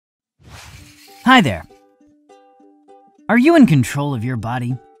Hi there. Are you in control of your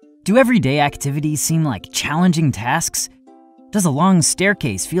body? Do everyday activities seem like challenging tasks? Does a long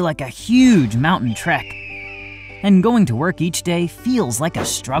staircase feel like a huge mountain trek? And going to work each day feels like a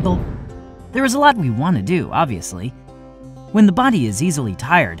struggle? There is a lot we want to do, obviously. When the body is easily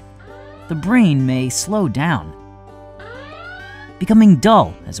tired, the brain may slow down, becoming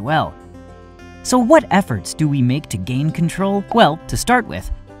dull as well. So what efforts do we make to gain control? Well, to start with,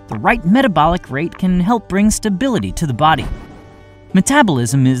 the right metabolic rate can help bring stability to the body.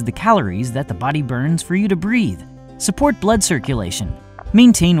 Metabolism is the calories that the body burns for you to breathe, support blood circulation,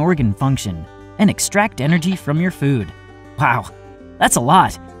 maintain organ function, and extract energy from your food. Wow, that's a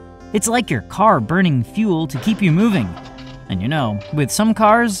lot. It's like your car burning fuel to keep you moving. And you know, with some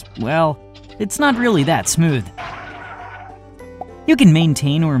cars, well, it's not really that smooth. You can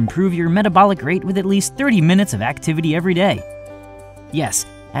maintain or improve your metabolic rate with at least 30 minutes of activity every day. Yes,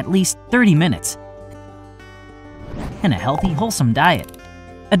 at least 30 minutes. And a healthy, wholesome diet.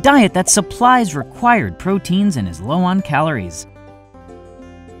 A diet that supplies required proteins and is low on calories.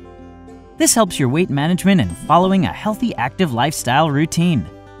 This helps your weight management and following a healthy, active lifestyle routine.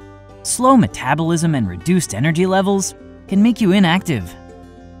 Slow metabolism and reduced energy levels can make you inactive.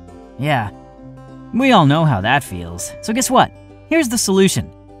 Yeah, we all know how that feels. So guess what? Here's the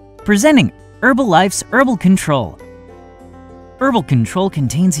solution. Presenting Herbalife's Herbal Control. Herbal Control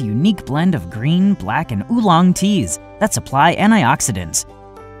contains a unique blend of green, black, and oolong teas that supply antioxidants.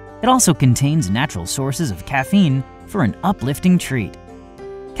 It also contains natural sources of caffeine for an uplifting treat.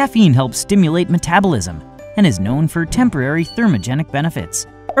 Caffeine helps stimulate metabolism and is known for temporary thermogenic benefits.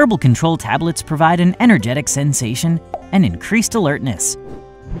 Herbal Control tablets provide an energetic sensation and increased alertness.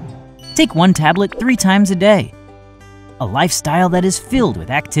 Take one tablet 3 times a day. A lifestyle that is filled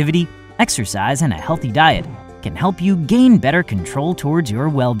with activity, exercise, and a healthy diet can help you gain better control towards your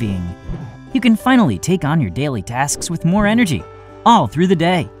well-being. You can finally take on your daily tasks with more energy, all through the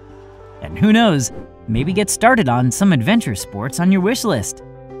day. And who knows, maybe get started on some adventure sports on your wish list.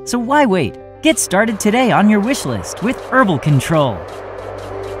 So why wait? Get started today on your wish list with Herbal Control.